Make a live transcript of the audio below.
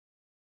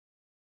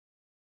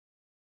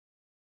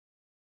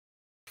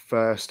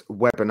first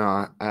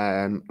webinar.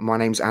 My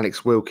name's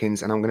Alex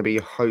Wilkins, and I'm going to be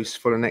your host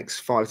for the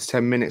next 5 to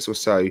 10 minutes or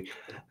so.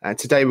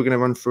 Today, we're going to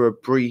run through a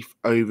brief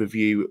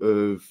overview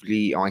of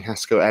the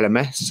iHASCO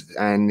LMS,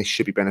 and this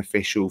should be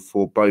beneficial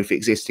for both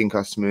existing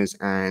customers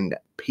and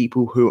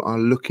people who are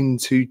looking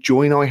to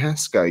join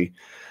iHASCO.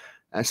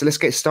 So let's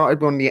get started.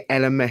 We're on the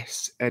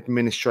LMS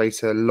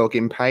administrator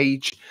login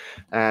page,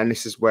 and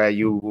this is where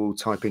you will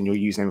type in your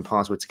username and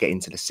password to get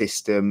into the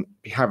system.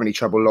 If you have any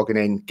trouble logging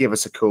in, give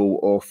us a call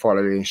or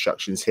follow the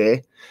instructions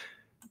here.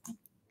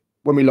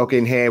 When we log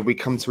in here, we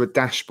come to a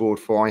dashboard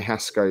for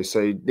iHASCO.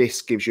 So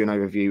this gives you an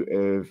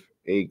overview of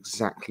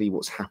exactly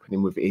what's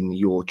happening within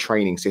your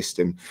training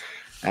system.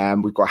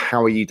 We've got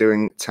how are you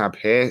doing tab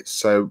here.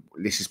 So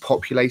this is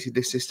populated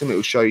this system. It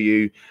will show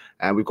you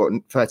we've got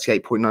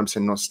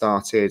 38.9% not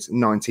started,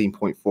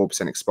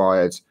 19.4%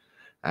 expired,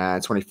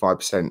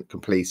 25%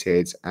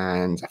 completed,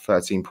 and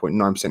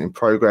 13.9% in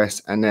progress,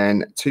 and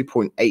then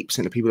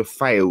 2.8% of people have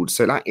failed.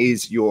 So that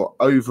is your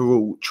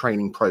overall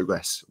training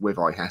progress with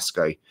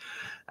iHASCO.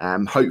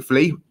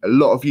 Hopefully, a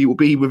lot of you will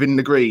be within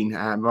the green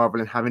rather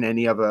than having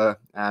any other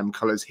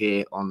colours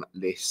here on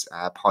this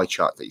pie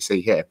chart that you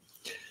see here.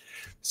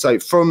 So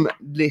from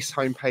this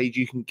homepage,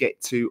 you can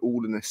get to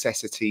all the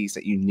necessities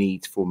that you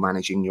need for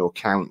managing your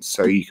accounts.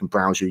 So you can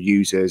browse your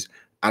users,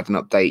 add and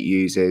update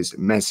users,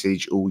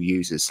 message all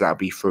users. So that'll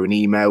be through an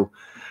email,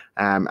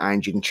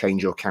 and you can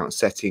change your account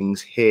settings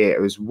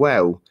here as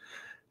well.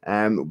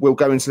 We'll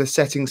go into the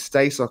settings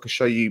today, so I can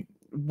show you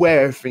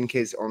where everything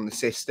is on the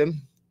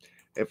system.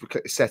 If we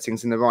click the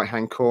settings in the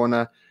right-hand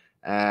corner,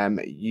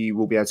 you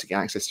will be able to get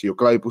access to your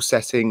global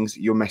settings,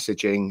 your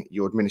messaging,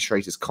 your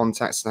administrators'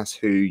 contacts. That's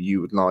who you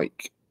would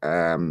like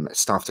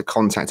staff to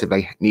contact if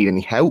they need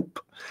any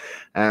help.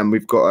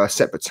 We've got a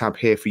separate tab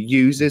here for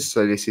users.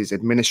 So this is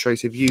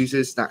administrative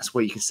users. That's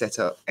where you can set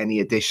up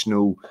any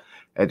additional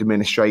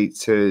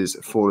administrators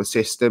for the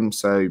system.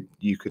 So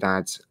you could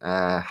add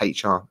a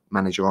HR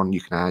manager on.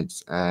 You can add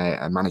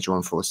a manager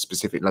on for a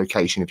specific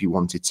location if you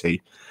wanted to.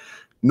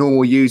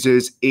 Normal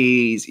users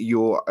is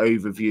your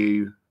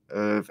overview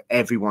of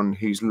everyone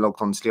who's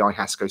logged onto the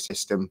iHASCO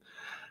system,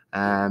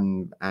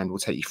 and we'll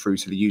take you through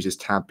to the users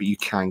tab, but you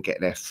can get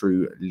there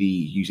through the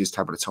users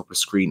tab at the top of the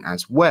screen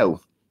as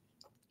well.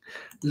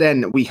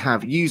 Then we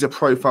have user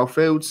profile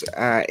fields.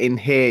 In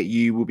here,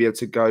 you will be able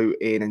to go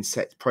in and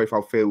set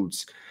profile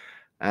fields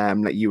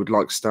that you would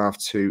like staff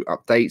to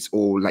update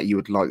or that you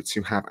would like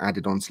to have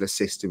added onto the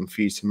system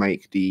for you to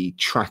make the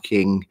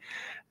tracking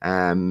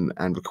and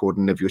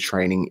recording of your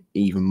training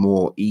even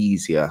more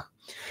easier.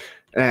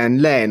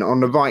 And then on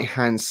the right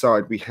hand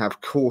side, we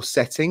have course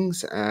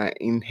settings.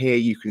 In here,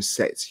 you can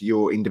set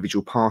your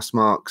individual pass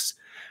marks.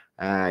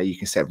 You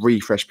can set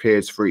refresh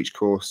periods for each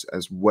course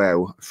as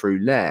well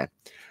through there.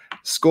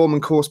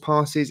 Scoreman course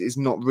passes is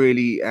not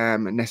really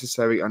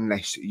necessary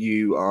unless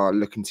you are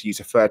looking to use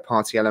a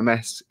third-party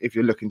LMS. If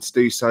you're looking to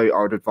do so,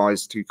 I would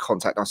advise to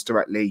contact us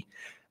directly,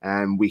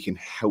 and we can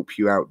help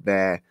you out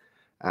there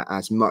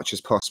as much as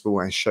possible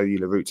and show you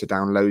the route to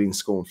downloading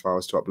scoring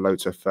files to upload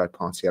to a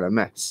third-party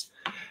LMS.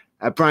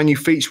 A brand new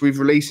feature we've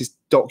released is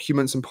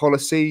documents and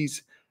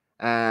policies.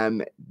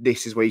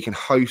 This is where you can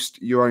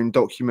host your own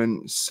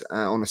documents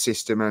on a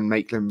system and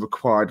make them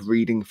required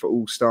reading for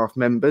all staff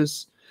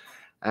members.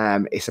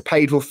 It's a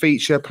paid for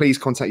feature. Please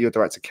contact your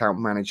direct account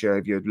manager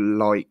if you'd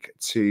like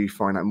to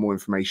find out more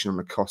information on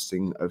the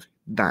costing of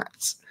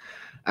that.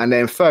 And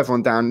then further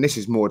on down, this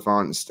is more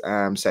advanced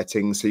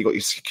settings. So you've got your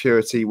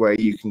security where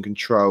you can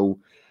control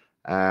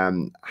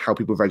how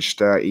people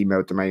register,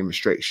 email domain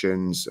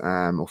restrictions,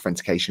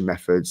 authentication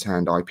methods,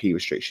 and IP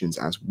restrictions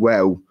as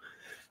well.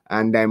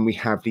 And then we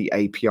have the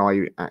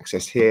API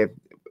access here.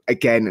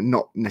 Again,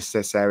 not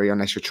necessary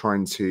unless you're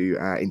trying to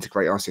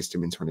integrate our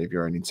system into any of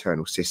your own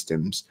internal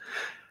systems.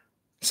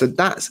 So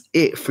that's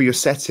it for your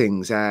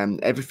settings.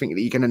 Everything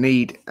that you're going to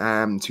need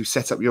to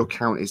set up your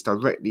account is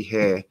directly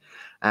here.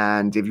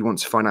 And if you want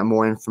to find out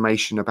more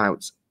information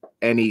about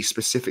any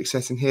specific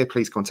setting here,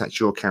 please contact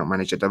your account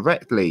manager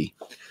directly.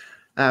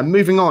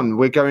 Moving on,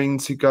 we're going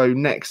to go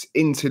next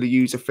into the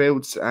user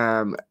fields.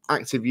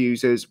 Active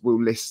users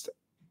will list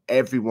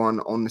everyone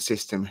on the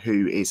system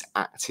who is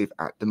active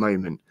at the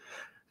moment.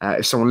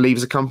 If someone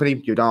leaves a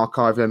company, you'd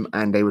archive them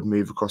and they would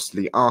move across to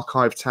the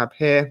archive tab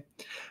here.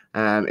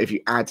 If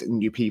you add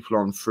new people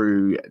on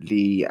through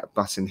the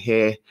button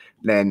here,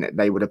 then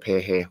they would appear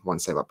here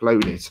once they've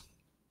uploaded.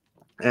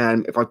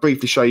 And if I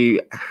briefly show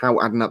you how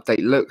add and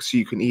update looks,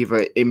 you can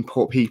either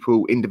import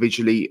people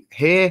individually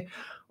here,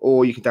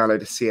 or you can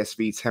download a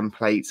CSV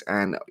template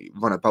and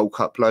run a bulk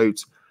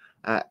upload.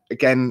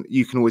 Again,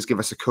 you can always give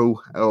us a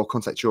call or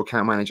contact your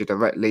account manager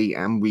directly,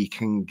 and we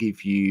can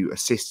give you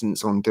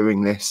assistance on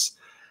doing this.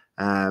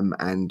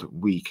 And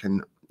we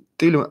can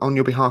do it on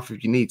your behalf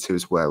if you need to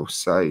as well.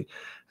 So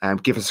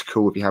give us a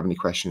call if you have any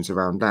questions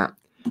around that.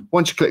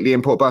 Once you click the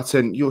import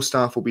button, your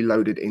staff will be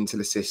loaded into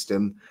the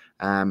system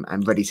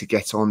and ready to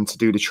get on to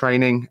do the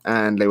training,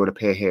 and they will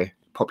appear here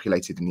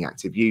populated in the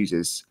active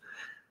users.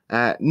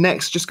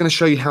 Next, just going to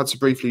show you how to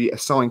briefly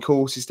assign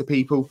courses to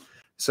people.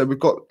 So we've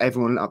got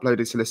everyone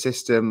uploaded to the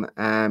system.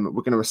 We're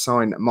going to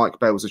assign Mike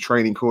Bell's a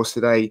training course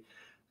today.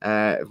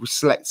 If we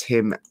select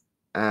him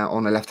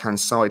on the left-hand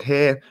side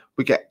here,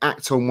 we get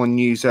act on one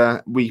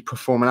user. We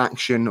perform an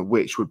action,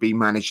 which would be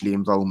manage the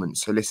enrollment.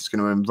 So this is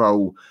going to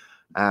enroll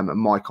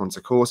Mike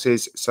onto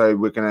courses. So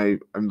we're going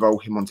to enroll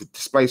him onto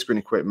display screen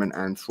equipment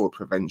and fraud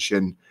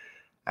prevention.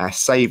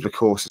 Save the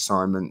course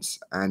assignments,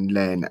 and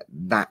then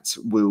that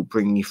will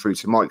bring you through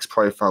to Mike's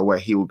profile where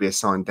he will be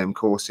assigned them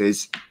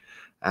courses.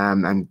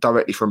 And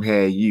directly from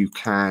here, you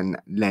can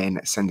then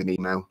send an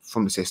email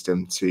from the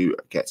system to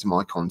get to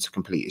Mike on to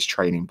complete his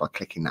training by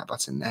clicking that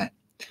button there.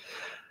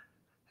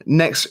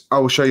 Next, I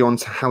will show you on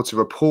how to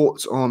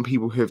report on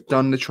people who have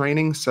done the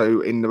training. So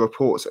in the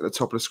reports at the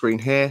top of the screen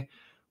here,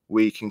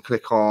 we can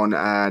click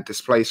on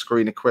display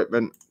screen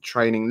equipment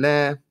training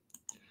there.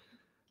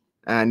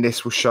 And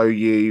this will show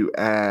you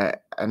an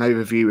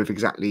overview of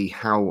exactly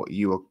how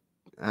you are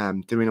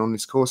doing on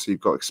this course. So you've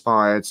got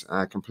expired,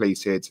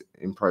 completed,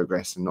 in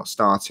progress, and not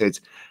started.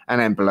 And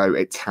then below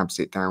it tabs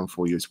it down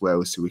for you as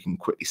well, so we can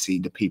quickly see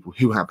the people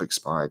who have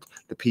expired,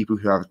 the people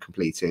who have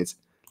completed,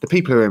 the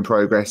people who are in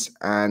progress,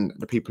 and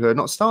the people who are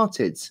not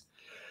started.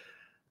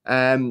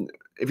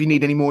 If you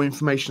need any more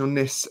information on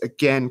this,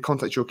 again,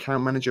 contact your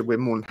account manager. We're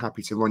more than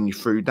happy to run you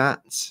through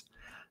that.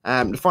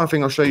 The final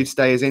thing I'll show you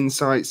today is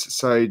insights.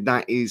 So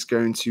that is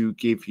going to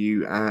give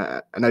you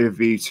an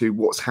overview to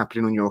what's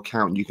happening on your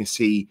account. You can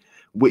see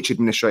which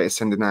administrator is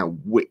sending out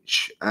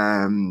which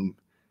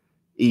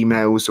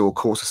emails or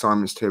course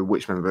assignments to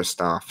which member of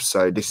staff.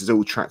 So this is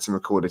all tracked and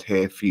recorded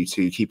here for you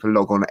to keep a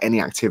log on any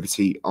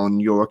activity on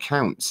your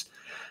account.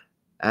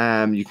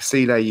 You can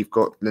see there you've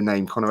got the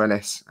name Connor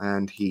Ellis,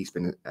 and he's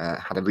been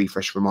had a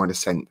refresh reminder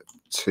sent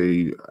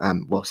to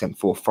sent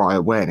for fire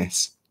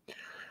awareness.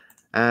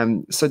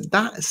 So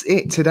that's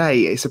it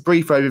today. It's a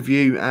brief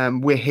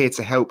overview. We're here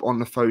to help on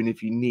the phone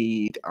if you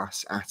need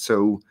us at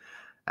all.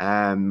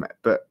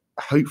 But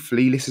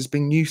hopefully this has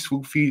been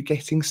useful for you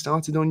getting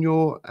started on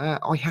your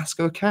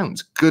iHASCO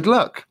account. Good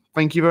luck.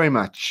 Thank you very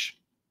much.